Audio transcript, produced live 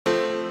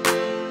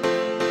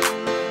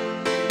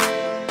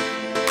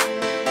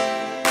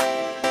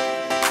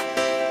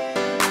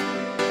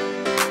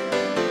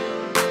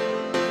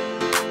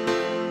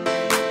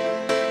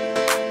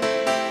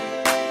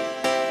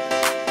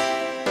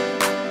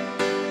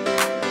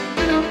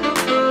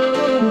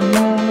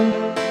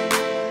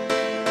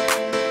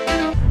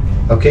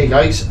Okay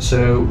guys,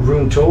 so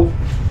room tour.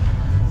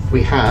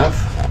 We have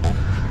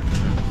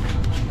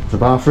the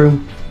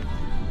bathroom,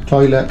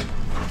 toilet,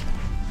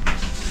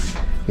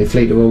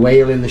 inflatable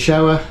whale in the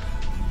shower,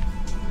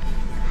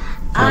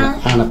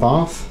 and a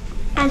bath.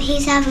 And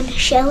he's having a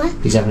shower.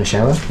 He's having a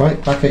shower,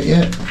 right, back at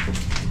you.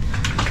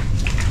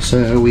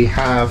 So we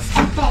have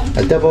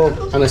a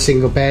double and a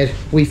single bed.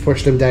 We've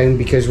pushed them down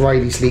because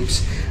Riley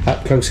sleeps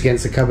up close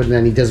against the cupboard and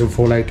then he doesn't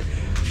fall out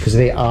because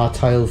they are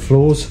tile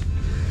floors.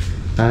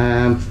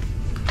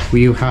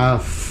 We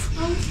have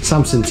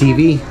Samsung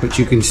TV, which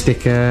you can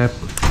stick your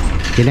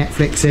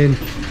Netflix in.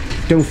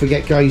 Don't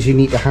forget guys, you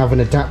need to have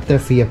an adapter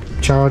for your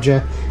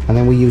charger, and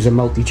then we use a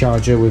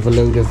multi-charger with a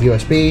load of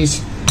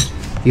USBs.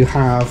 You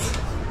have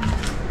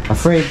a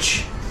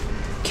fridge,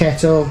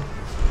 kettle,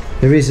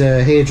 there is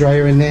a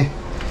hairdryer in there,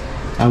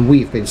 and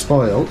we've been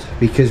spoiled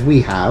because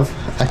we have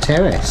a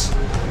terrace.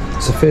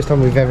 It's the first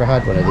time we've ever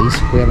had one of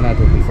these. We haven't had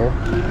one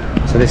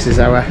before. So this is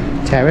our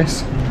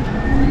terrace.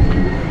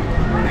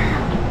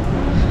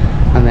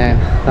 And then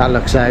that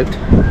looks out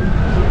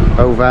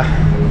over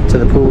to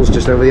the pools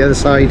just over the other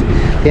side.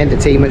 The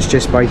entertainment's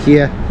just by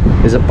here.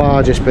 There's a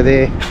bar just by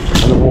there,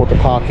 and the water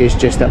park is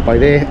just up by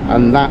there,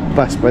 and that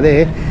bus by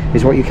there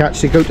is what you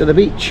catch to go to the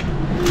beach.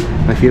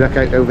 And if you look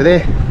out over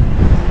there,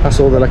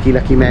 that's all the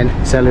lucky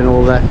men selling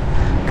all the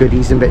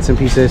goodies and bits and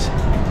pieces.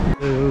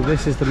 So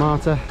this is the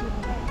Marta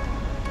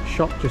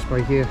shop just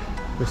by here,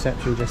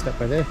 reception just up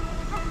by there.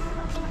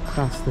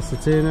 That's the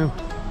Saturno,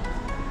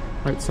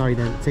 outside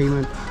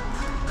entertainment,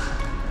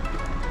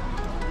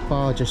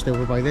 bar just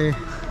over by there,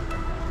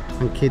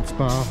 and kids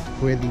bar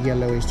where the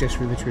yellow is just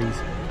through the trees.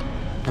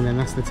 And then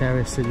that's the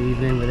terrace in the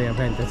evening where they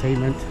have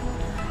entertainment.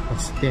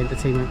 That's the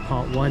entertainment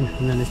part 1,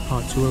 and then there's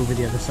part 2 over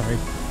the other side.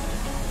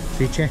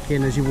 So you check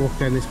in as you walk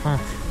down this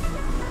path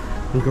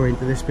and go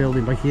into this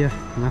building by here,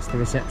 and that's the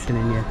reception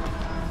in here.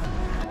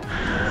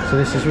 So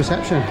this is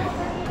reception.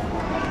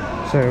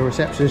 So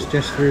reception's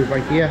just through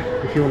by here.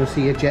 If you want to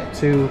see a Jet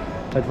 2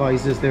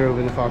 advisors, they're over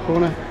in the far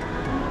corner.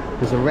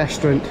 There's a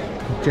restaurant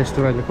just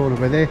around the corner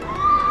by there.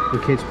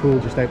 The kids pool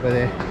just out by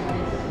there.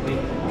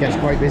 Gets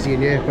quite busy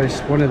in here, but it's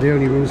one of the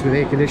only rooms with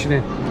air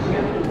conditioning.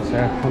 So,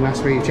 and that's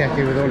where you check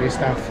in with all your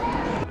stuff.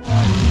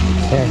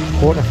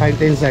 Water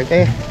fountains out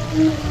there.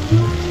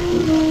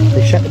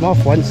 They shut them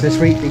off once this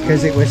week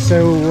because it was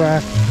so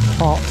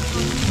hot.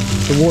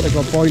 The water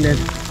got boiling.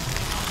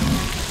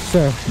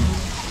 So,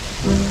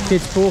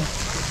 kids pool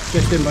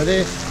just in by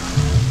there.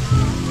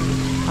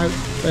 Out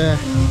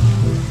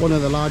one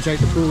of the large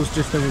outdoor pools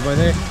just over by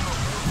there.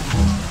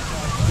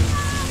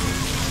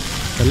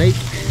 The lake.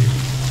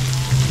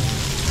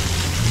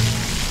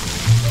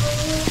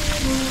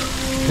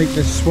 I think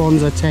the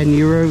swans are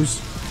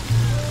 €10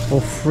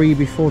 or free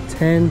before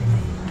 10.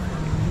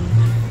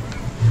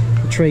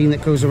 The train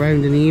that goes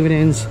around in the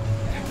evenings.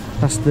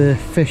 That's the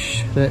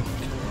fish that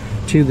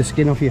chew the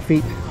skin off your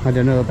feet. I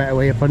don't know a better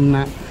way of putting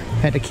that.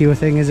 Pedicure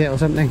thing, is it, or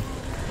something?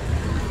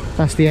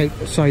 That's the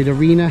outside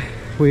arena.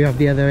 We have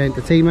the other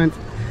entertainment,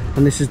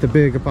 and this is the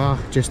burger bar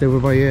just over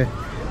by here,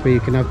 where you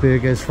can have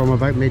burgers from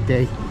about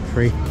midday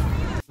free.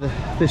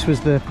 This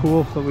was the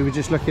pool that we were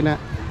just looking at,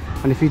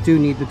 and if you do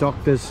need the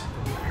doctors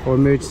or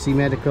emergency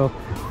medical,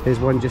 there's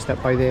one just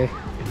up by there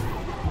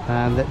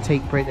that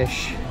take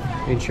British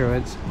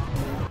insurance.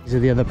 These are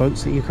the other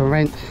boats that you can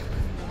rent.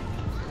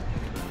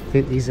 I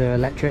think these are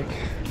electric,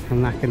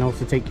 and that can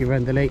also take you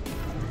around the lake.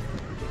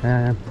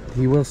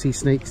 You will see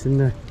snakes in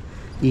the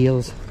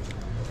eels,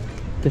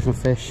 different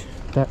fish,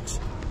 ducks.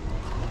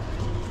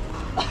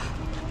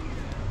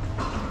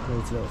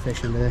 Loads of little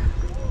fish under there.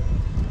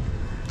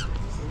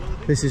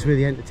 This is where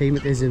the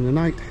entertainment is in the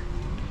night.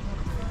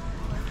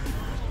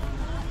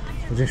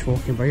 We're just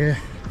walking by here.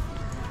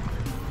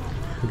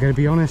 I'm going to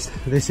be honest,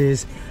 this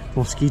is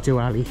Mosquito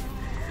Alley.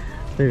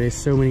 There is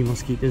so many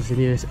mosquitoes in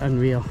here, it's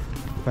unreal.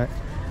 But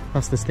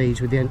that's the stage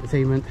with the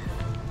entertainment.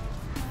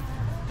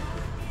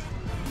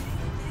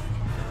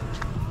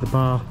 The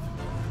bar,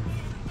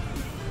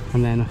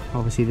 and then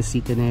obviously the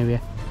seating area.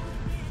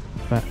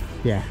 But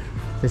yeah,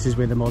 this is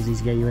where the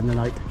mozzies get you in the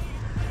night.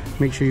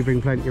 Make sure you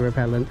bring plenty of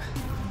repellent.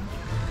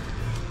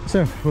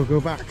 So we'll go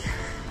back.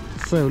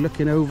 So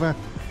looking over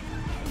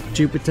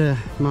Jupiter,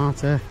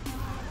 Marta,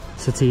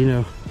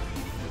 Saturno.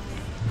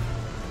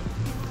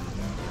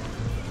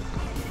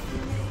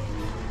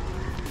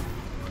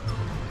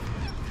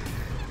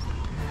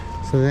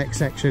 So the next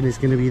section is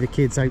going to be the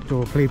kids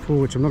outdoor play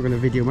pool, which I'm not going to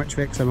video much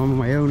for because I'm on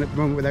my own at the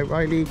moment without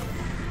Riley.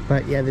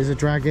 But yeah, there's a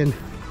dragon,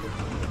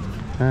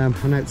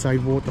 an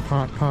outside water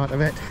park part of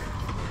it.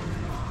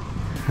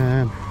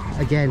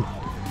 Again,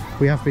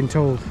 we have been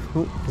told,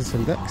 oh, there's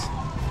some ducks.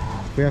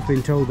 We have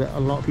been told that a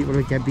lot of people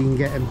have been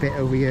getting bit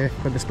over here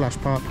at the splash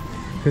park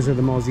because of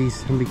the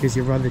mozzies and because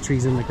you've run the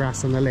trees and the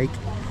grass on the lake.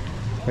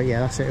 But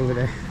yeah, that's it over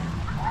there.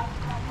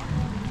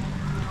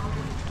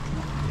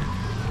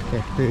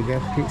 Yeah, there you go.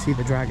 You can see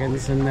the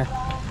dragons and the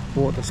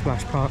water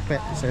splash park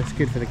bit, so it's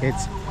good for the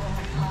kids.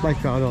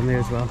 Lifeguard on there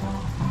as well.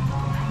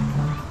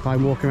 But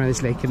I'm walking around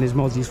this lake and there's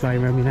mozzies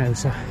flying around me now,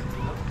 so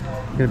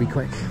I'm gonna be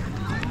quick.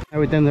 Now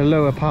we're down the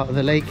lower part of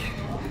the lake.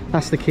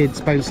 That's the kids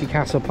bouncy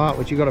castle part,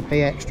 which you've got to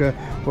pay extra,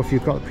 or if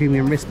you've got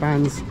premium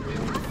wristbands.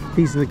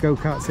 These are the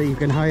go-karts that you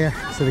can hire,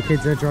 so the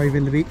kids are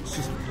driving the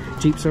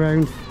jeeps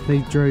around. They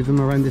drive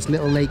them around this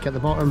little lake at the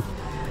bottom,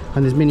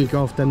 and there's mini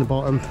golf down the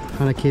bottom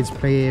and a kids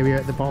play area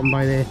at the bottom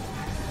by there.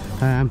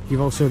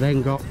 You've also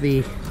then got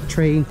the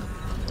train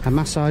and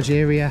massage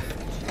area,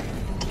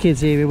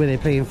 kids area where they're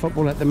playing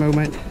football at the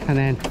moment, and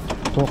then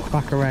walk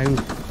back around.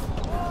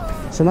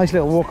 It's a nice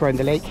little walk around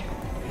the lake.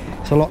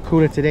 It's a lot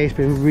cooler today. It's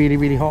been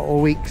really hot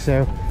all week,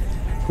 so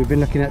we've been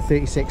looking at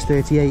 36,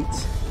 38.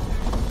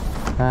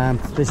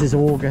 This is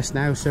August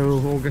now, so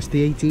August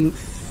the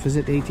 18th, is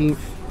it the 18th?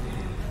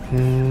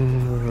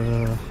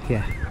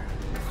 Yeah.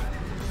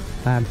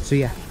 So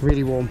yeah,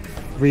 really warm,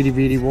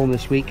 really warm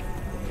this week.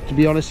 To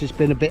be honest, it's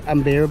been a bit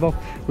unbearable.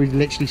 We've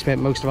literally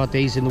spent most of our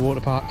days in the water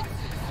park.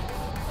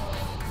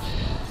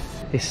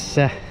 It's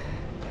I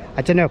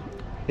don't know,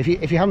 if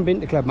you haven't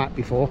been to Club Mac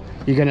before,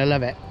 you're gonna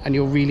love it and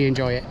you'll really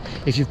enjoy it.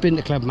 If you've been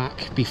to Club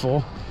Mac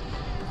before,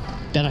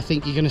 then I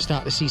think you're gonna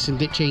start to see some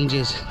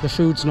changes. The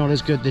food's not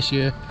as good this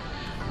year.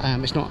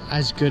 It's not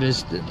as good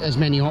as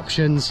many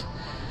options.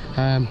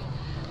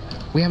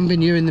 We haven't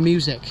been hearing the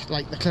music.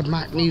 Like, the Club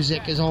Mac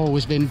music has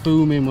always been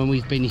booming when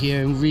we've been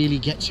here and really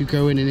gets you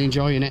going and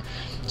enjoying it.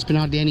 It's been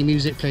hardly any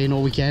music playing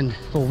all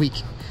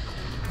week.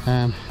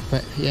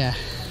 But yeah,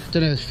 I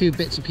don't know, a few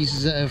bits and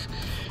pieces that have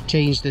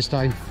changed this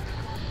time.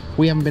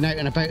 We haven't been out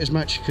and about as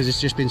much because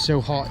it's just been so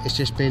hot. It's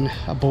just been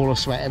a ball of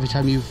sweat every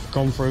time you've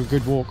gone for a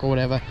good walk or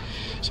whatever.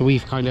 So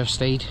we've kind of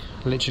stayed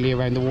literally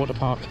around the water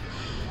park.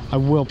 I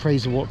will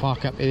praise the water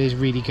park up. It is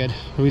really good.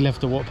 We love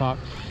the water park.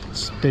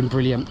 It's been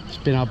brilliant. It's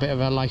been our bit of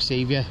a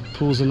lifesaver.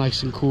 Pools are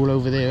nice and cool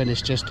over there, and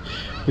it's just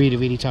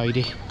really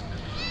tidy.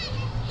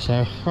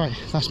 So right,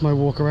 that's my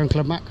walk around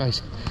Club Mac,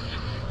 guys.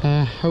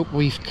 Hope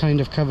we've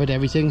kind of covered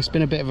everything. It's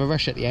been a bit of a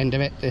rush at the end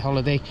of it, the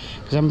holiday,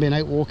 because I haven't been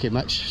out walking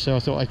much, so I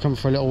thought I'd come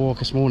for a little walk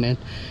this morning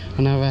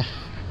and have a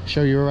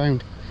show you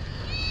around.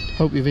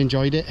 Hope you've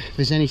enjoyed it. If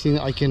there's anything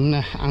that I can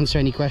answer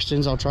any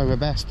questions, I'll try my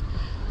best.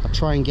 I'll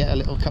try and get a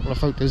little couple of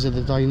photos of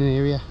the dining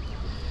area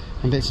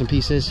and bits and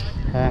pieces,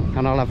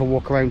 and I'll have a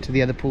walk around to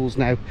the other pools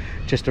now,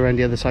 just around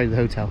the other side of the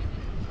hotel.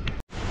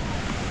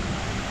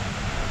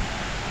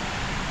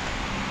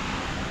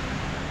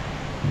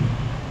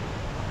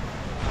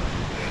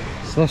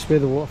 So that's where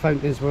the water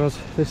fountains was.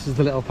 This is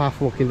the little path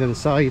walking down the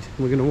side.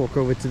 We're going to walk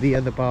over to the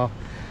other bar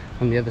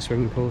and the other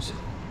swimming pools.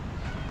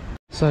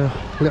 So,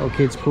 little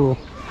kids pool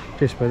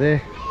just by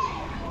there.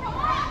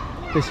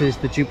 This is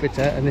the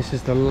Jupiter, and this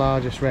is the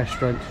largest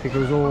restaurant. It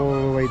goes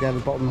all the way down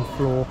the bottom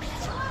floor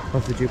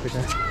of the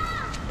Jupiter.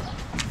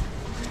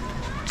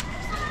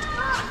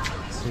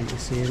 So you can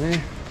see in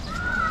there.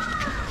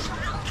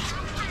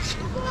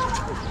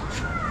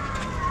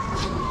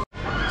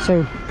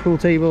 So, pool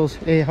tables,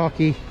 air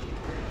hockey,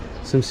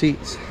 some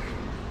seats.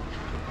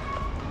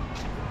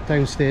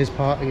 Downstairs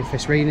part if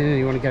it's raining and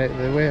you want to get out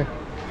of the way.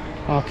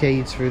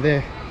 Arcades through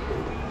there.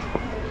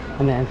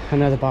 And then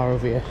another bar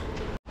over here.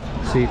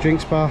 So your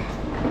drinks bar,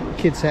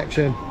 kids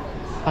section,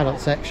 adult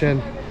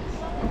section,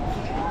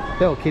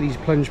 little kiddies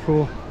plunge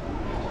pool,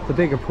 the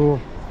bigger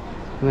pool,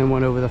 and then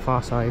one over the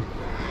far side.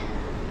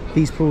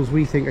 These pools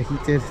we think are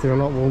heated. They're a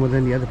lot warmer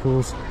than the other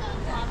pools.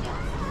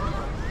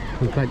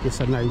 And plenty of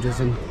sun lounges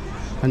and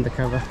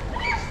undercover.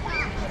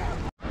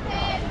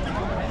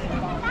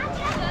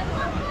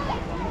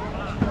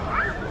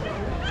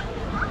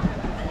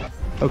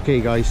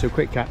 Okay guys, so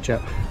quick catch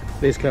up.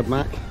 There's Club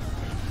Mac,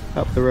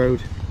 up the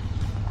road,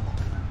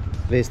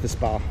 there's the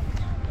spa.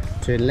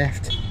 Turn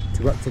left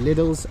to go up to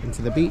Lidl's and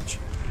to the beach,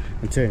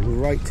 and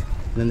turn right,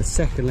 and then the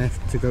second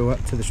left to go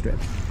up to the strip.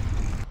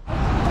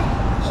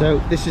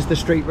 So this is the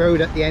straight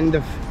road at the end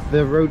of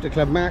the road to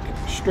Club Mac.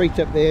 Straight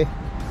up there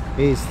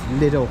is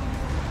Lidl,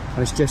 and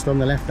it's just on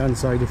the left hand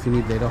side if you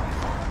need Lidl.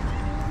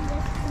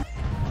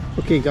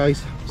 Okay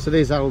guys, so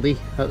there's Aldi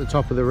at the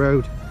top of the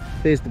road.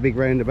 There's the big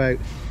roundabout.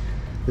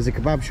 There's a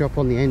kebab shop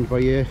on the end by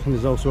here, and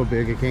there's also a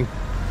Burger King.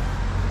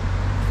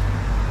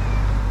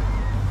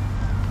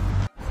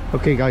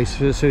 Okay guys,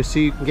 so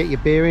you can get your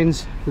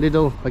bearings.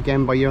 Lidl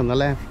again by here on the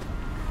left,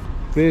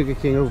 Burger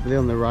King over there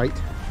on the right.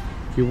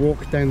 If you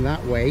walk down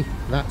that way,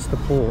 that's the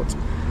port.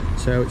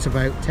 So it's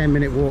about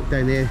 10-minute walk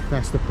down there,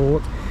 that's the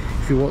port.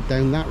 If you walk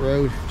down that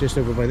road, just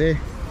over by there,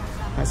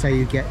 that's how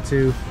you get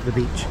to the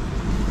beach.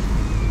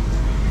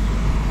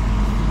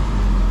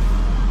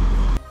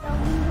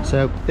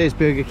 So there's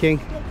Burger King.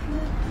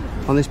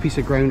 On this piece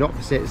of ground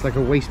opposite, it's like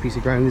a waste piece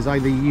of ground. There's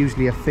either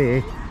usually a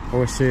fair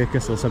or a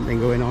circus or something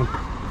going on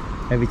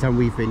every time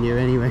we've been here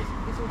anyway.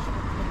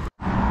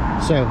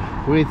 So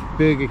with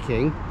Burger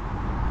King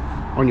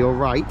on your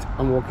right,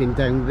 I'm walking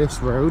down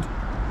this road,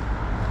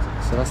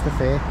 so that's the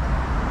fair.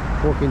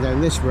 Walking down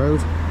this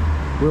road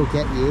will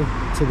get you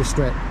to the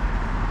strip.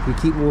 If you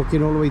keep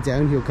walking all the way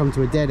down, you'll come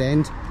to a dead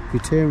end. If you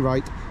turn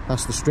right,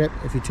 that's the strip.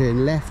 If you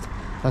turn left,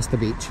 that's the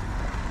beach.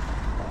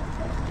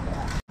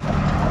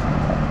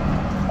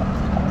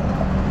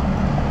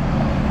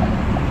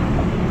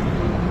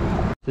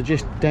 So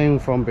just down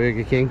from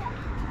Burger King,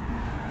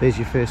 There's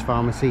your first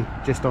pharmacy,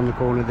 just on the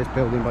corner of this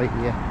building right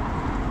here.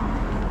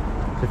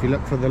 So if you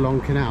look for the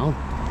long canal,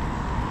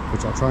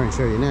 which I'll try and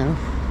show you now,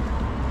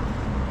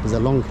 there's a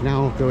long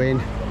canal going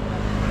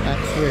up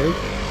through.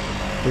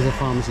 There's a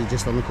pharmacy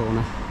just on the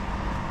corner.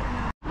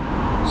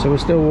 So we're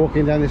still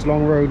walking down this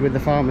long road with the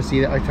pharmacy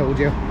that I told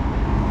you.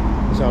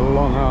 It's a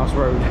long ass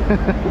road.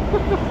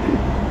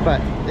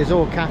 But there's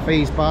all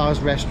cafes, bars,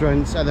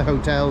 restaurants, other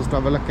hotels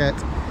to have a look at.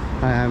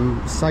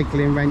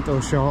 Cycling rental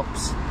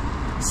shops,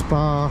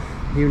 spa,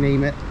 you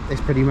name it, it's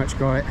pretty much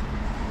got it.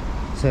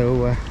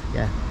 So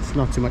yeah, it's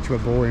not too much of a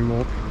boring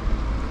walk.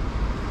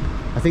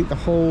 I think the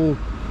whole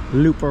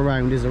loop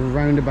around is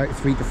around about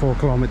 3 to 4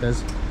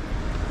 kilometers.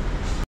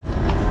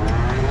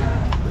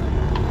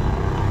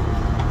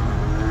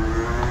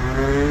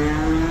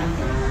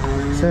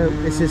 So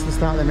this is the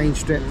start of the main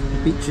strip.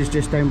 The beach is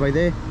just down by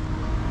there,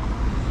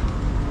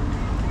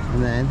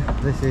 and then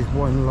this is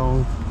one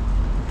long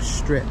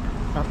strip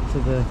up to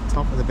the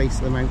top of the base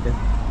of the mountain.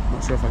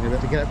 Not sure if I'm going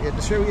to be able to get up here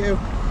to show you.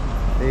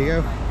 There you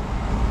go.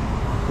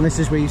 And this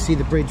is where you see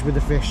the bridge with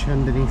the fish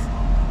underneath,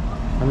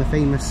 and the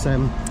famous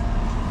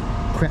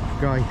crepe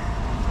guy.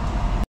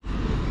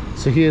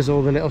 So here's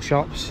all the little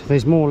shops.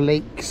 There's more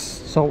lakes,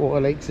 saltwater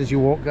lakes, as you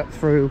walk up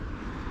through,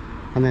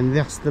 and then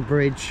that's the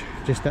bridge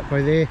just up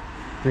by there.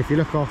 And if you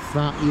look off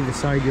that either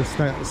side, you'll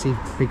start to see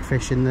big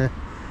fish in the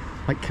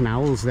like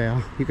canals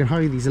there. You can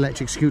hire these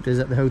electric scooters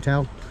at the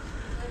hotel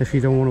if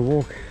you don't want to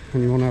walk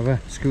and you want to have a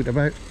scoot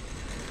about.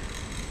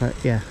 But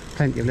yeah,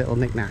 plenty of little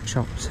knick-knack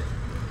shops.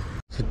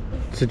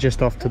 So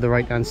just off to the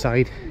right hand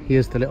side,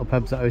 here's the little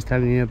pubs that I was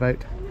telling you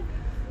about.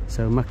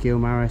 So Mucky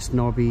O'Maris,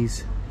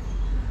 Nobby's,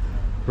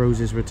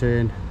 Rose's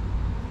Return,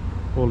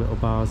 all little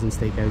bars and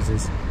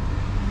steakhouses.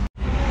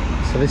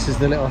 So this is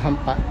the little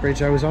humpback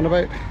bridge I was on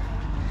about.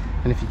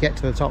 And if you get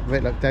to the top of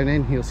it, look down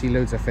in, you'll see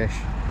loads of fish.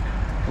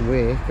 And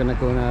we're gonna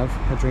go and have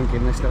a drink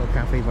in this little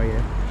cafe by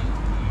here.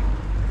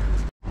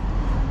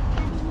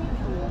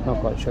 Not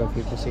quite sure if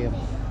you can see them.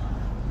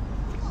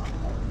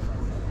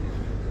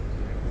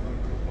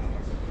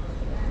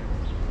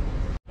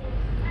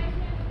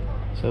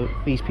 So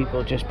these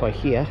people just by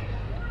here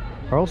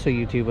are also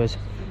YouTubers,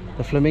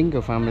 the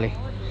Flamingo family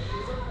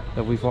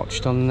that we've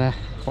watched on their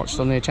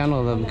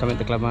channel. Them coming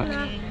to Club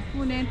Mac.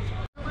 Morning.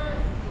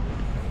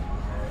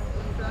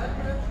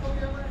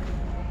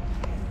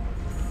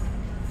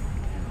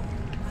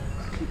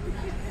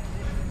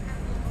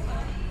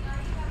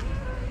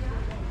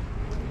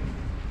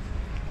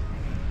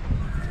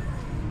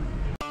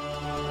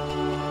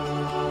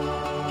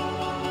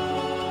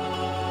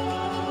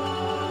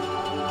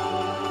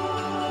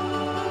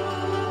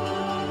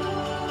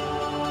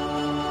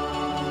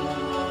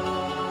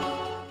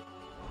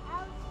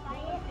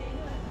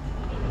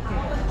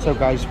 So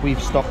guys,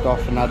 we've stopped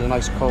off and had a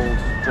nice cold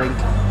drink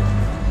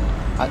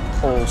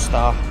at All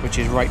Star, which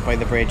is right by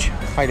the bridge.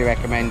 Highly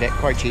recommend it,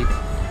 quite cheap.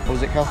 What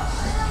was it called?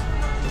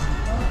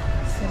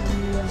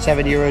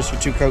 €7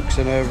 for 2 Cokes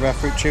and a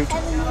fruit shoot.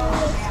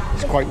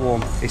 It's quite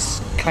warm. It's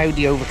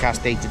cloudy,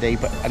 overcast day today,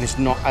 and it's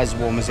not as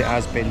warm as it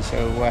has been,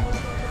 so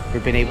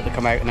we've been able to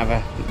come out and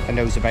have a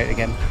nose about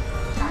again.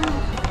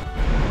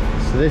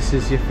 So this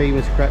is your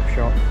famous crepe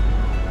shop.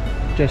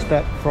 Just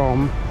up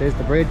from, there's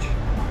the bridge.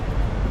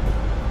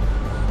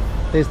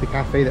 There's the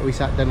cafe that we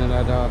sat down and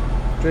had our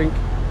drink,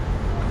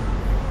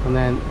 and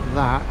then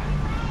that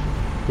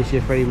is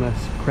your famous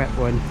crepe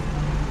one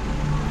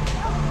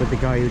with the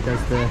guy who does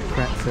the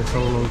crepes that's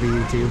all over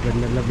YouTube,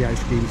 and the lovely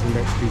ice creams and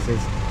bits pieces.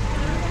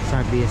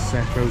 Sadly it's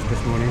froze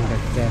this morning, but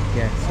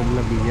yeah, some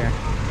lovely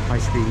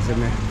ice creams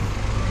in there.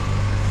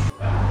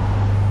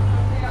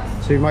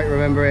 So you might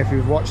remember, if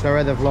you've watched our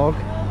other vlog,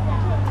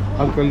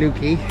 Uncle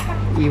Lukey,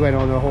 he went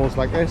on a horse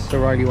like this, so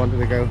Riley wanted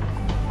to go.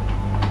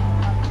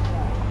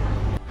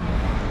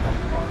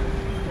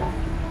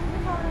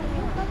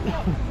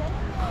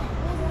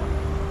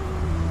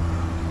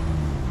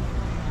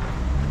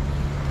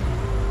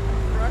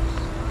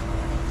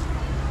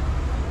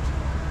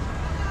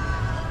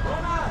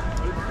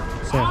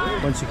 So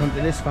once you come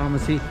to this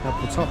pharmacy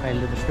at the top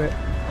end of the strip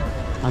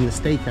and the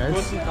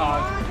steakhouse,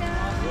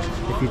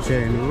 if you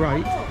turn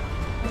right,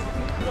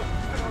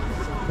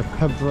 the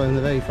pub on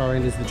the very far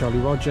end is the Jolly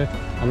Roger,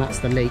 and that's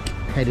the lake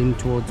heading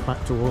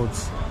back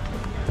towards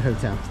the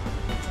hotel.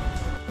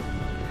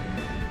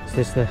 So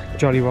this is the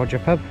Jolly Roger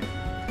pub.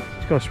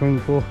 It's got a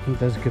swimming pool and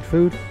does good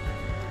food.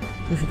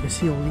 If you can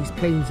see all these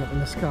planes up in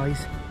the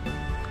skies,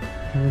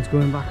 everyone's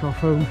going back off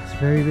home. It's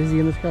very busy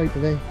in the sky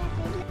today.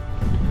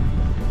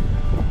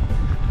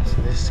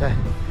 So this,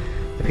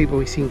 the people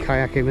we've seen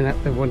kayaking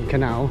up the one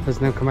canal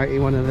has now come out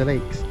in one of the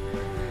lakes.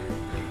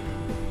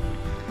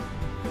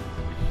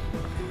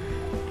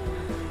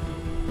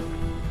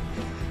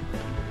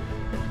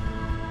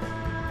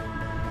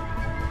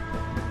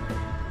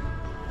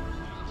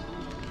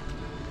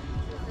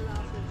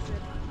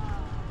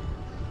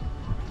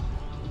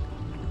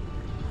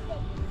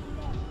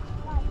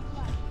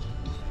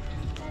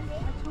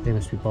 They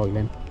must be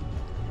boiling.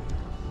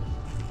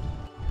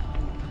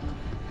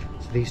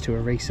 So these two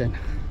are racing.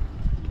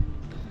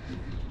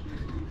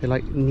 They're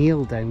like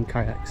kneel down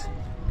kayaks.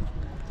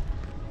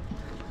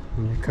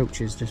 And the coach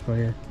is just by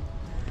here.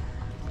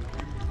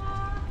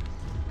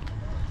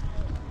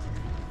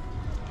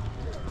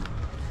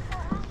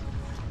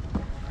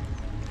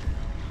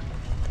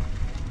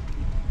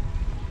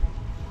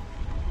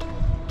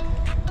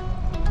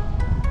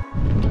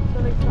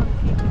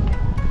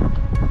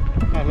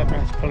 Oh look,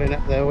 that's pulling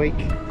up their wake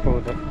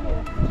border.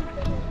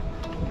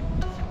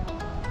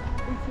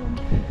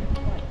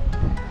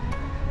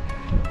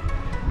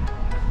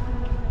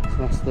 So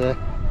that's the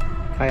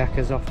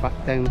kayakers off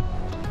back down.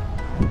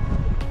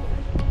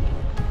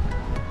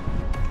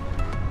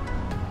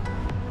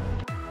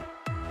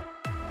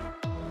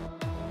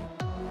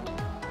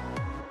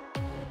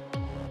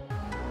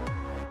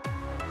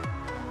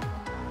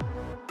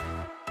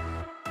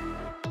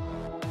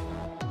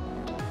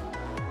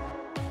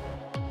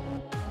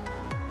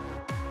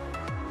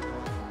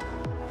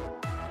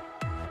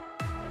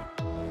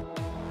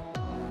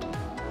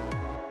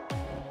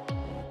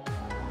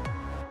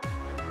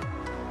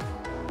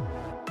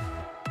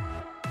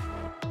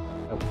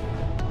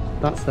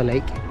 That's the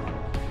lake,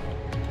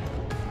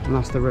 and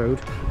that's the road,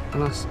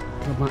 and that's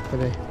Club Mac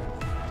Alcudia.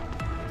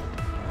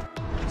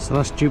 So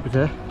that's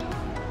Jupiter,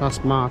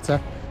 that's Marta,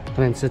 and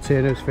then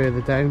Saturno's further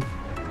down,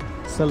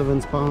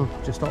 Sullivan's Bar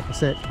just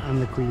opposite,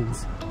 and the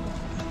Queen's.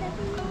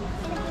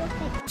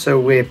 So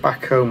we're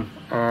back home,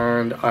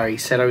 and I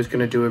said I was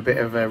going to do a bit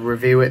of a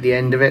review at the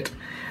end of it,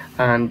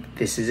 and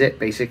this is it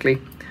basically.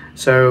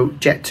 So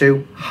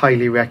Jet2,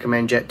 highly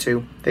recommend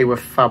Jet2. They were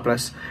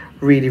fabulous.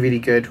 Really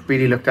good,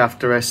 really looked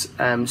after us.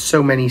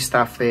 So many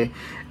staff there,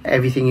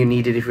 everything you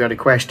needed if you had a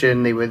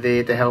question, they were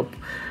there to help.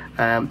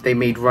 They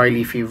made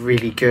Riley feel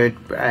really good,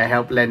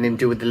 helped letting him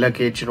do with the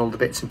luggage and all the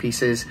bits and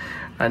pieces,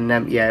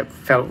 and yeah,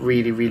 felt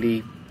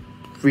really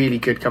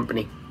good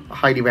company.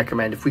 Highly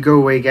recommend. If we go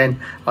away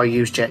again, I'll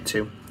use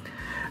Jet2.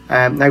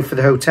 Now for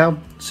the hotel.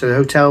 So the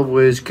hotel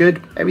was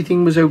good,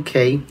 everything was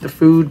okay. The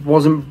food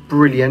wasn't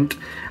brilliant.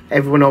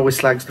 Everyone always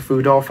slags the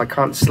food off. I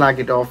can't slag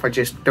it off, I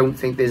just don't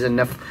think there's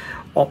enough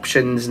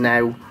options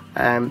now.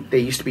 There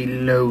used to be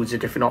loads of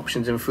different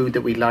options and food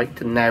that we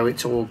liked, and now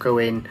it's all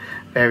going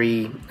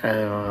very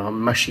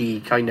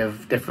mushy kind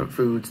of different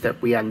foods that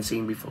we hadn't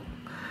seen before.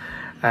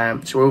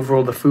 So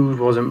overall the food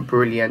wasn't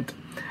brilliant.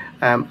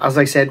 As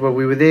I said when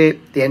we were there,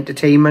 the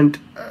entertainment,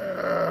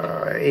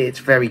 it's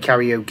very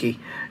karaoke.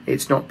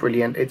 It's not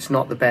brilliant, it's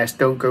not the best.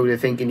 Don't go there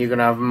thinking you're going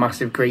to have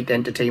massive great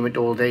entertainment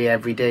all day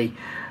every day.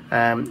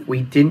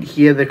 We didn't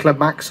hear the Club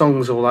Mac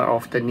songs all that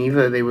often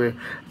either. They were,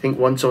 I think,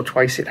 once or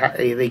twice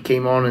they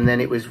came on, and then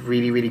it was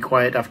really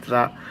quiet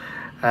after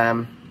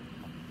that.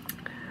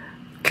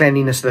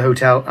 Cleanliness of the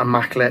hotel,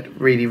 immaculate,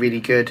 really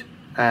good.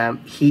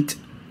 Heat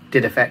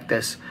did affect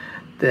us.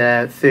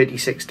 The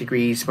 36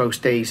 degrees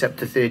most days, up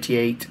to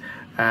 38,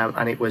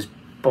 and it was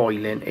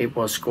boiling, it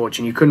was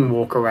scorching. You couldn't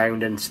walk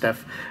around and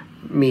stuff.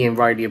 Me and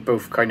Riley are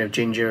both kind of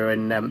ginger,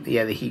 and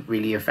yeah, the heat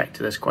really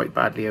affected us quite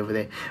badly over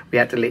there. We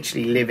had to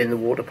literally live in the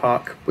water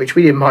park, which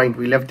we didn't mind.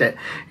 We loved it.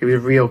 It was a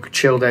real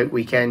chilled out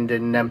weekend,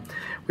 and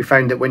we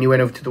found that when you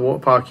went over to the water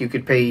park, you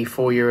could pay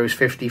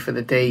 €4.50 for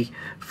the day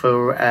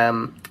for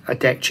a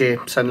deck chair,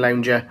 sun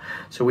lounger.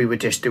 So we were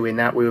just doing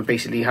that. We were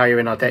basically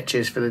hiring our deck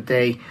chairs for the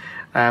day,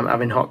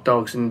 having hot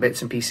dogs and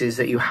bits and pieces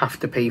that you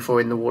have to pay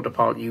for in the water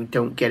park. You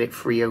don't get it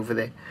free over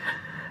there.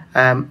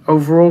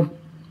 Overall,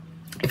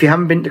 if you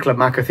haven't been to Club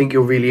Mac, I think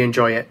you'll really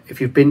enjoy it.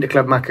 If you've been to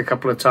Club Mac a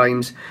couple of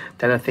times,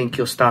 then I think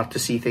you'll start to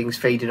see things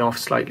fading off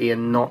slightly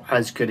and not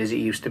as good as it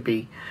used to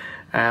be.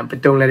 But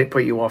don't let it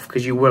put you off,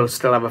 because you will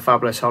still have a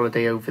fabulous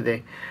holiday over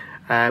there.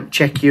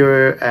 Check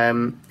your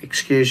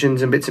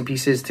excursions and bits and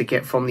pieces to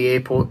get from the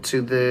airport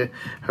to the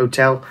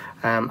hotel.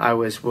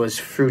 Ours was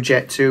through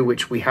Jet2,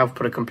 which we have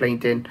put a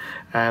complaint in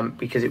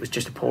because it was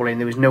just appalling.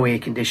 There was no air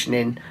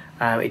conditioning.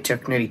 It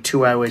took nearly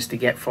 2 hours to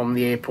get from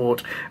the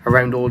airport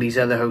around all these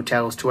other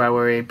hotels to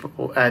our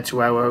airport,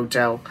 to our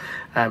hotel.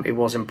 It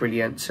wasn't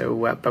brilliant,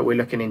 so but we're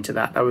looking into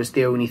that. That was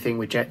the only thing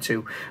with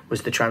Jet2,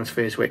 was the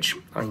transfers, which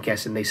I'm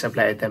guessing they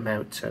subletted them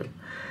out. So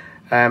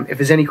if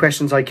there's any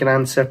questions I can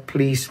answer,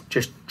 please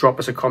just drop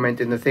us a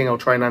comment in the thing. I'll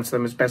try and answer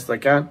them as best I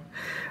can.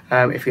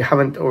 If you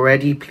haven't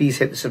already, please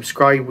hit the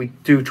subscribe. We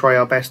do try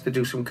our best to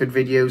do some good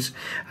videos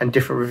and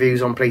different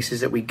reviews on places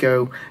that we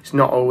go. It's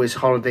not always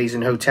holidays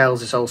and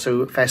hotels, it's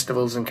also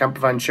festivals and camper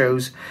van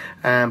shows.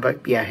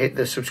 But yeah, hit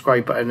the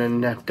subscribe button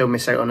and don't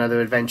miss out on other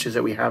adventures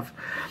that we have.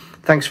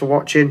 Thanks for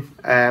watching.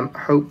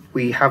 Hope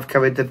we have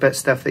covered the bit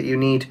stuff that you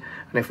need.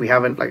 And if we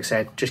haven't, like I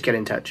said, just get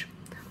in touch.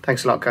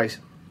 Thanks a lot, guys.